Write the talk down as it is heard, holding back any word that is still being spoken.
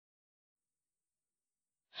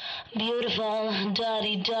beautiful,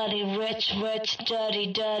 dirty, dirty, rich, rich, dirty,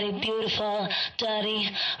 dirty, beautiful, dirty,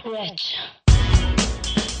 rich.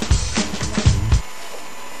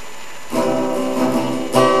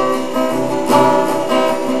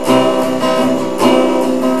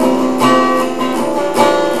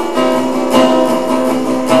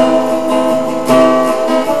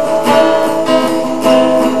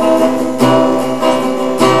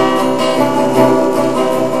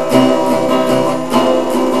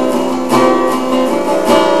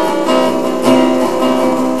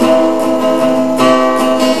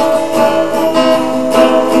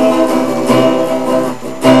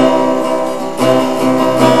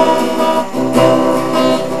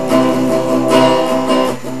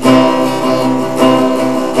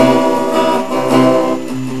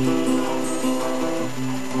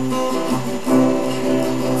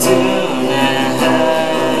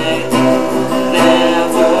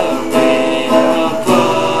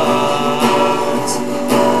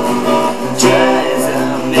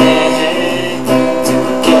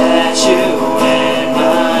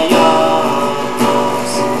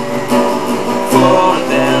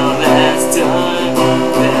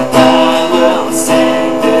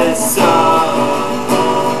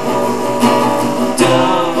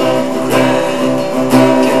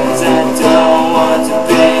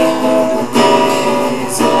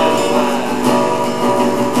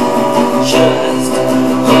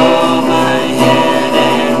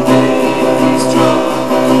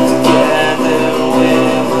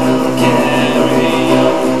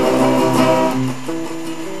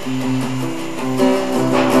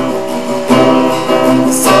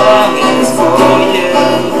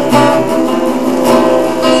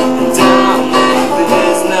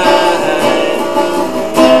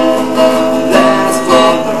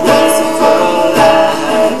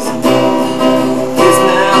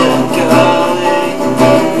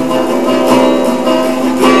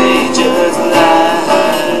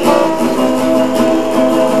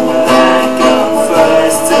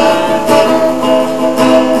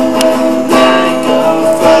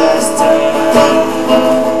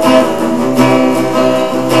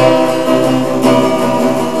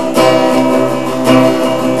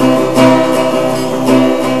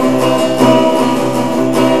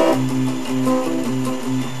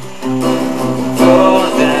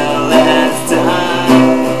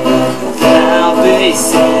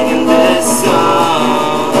 Singing this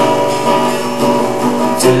song,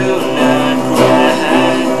 do not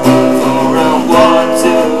cry, for I want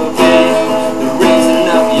to be the reason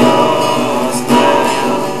of your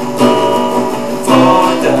smile. For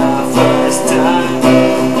the first time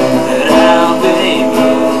that I'll be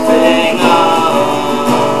moving on,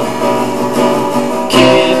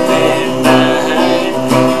 keep in mind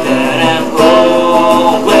that I'm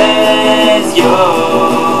always yours.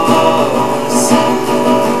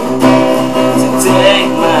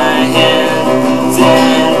 Take my hand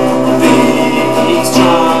and be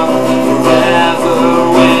strong. Forever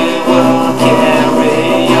we will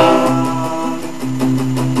carry on.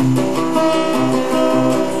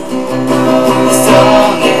 This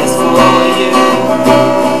song is for you.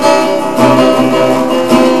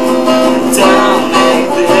 Don't make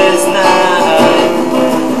this night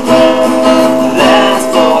last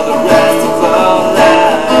for the rest of our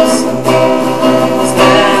lives. It's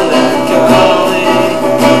melancholy.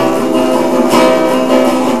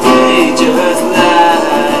 Just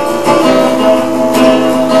like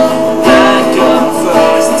our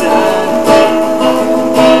first time,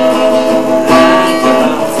 like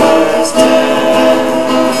our first time.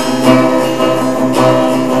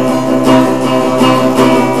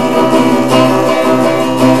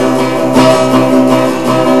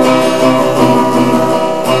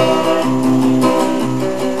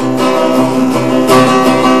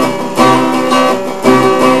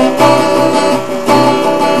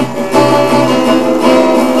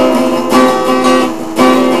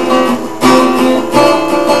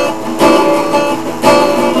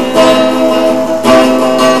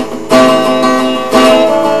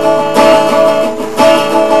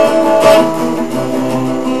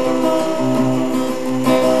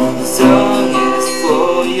 The song is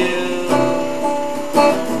for you.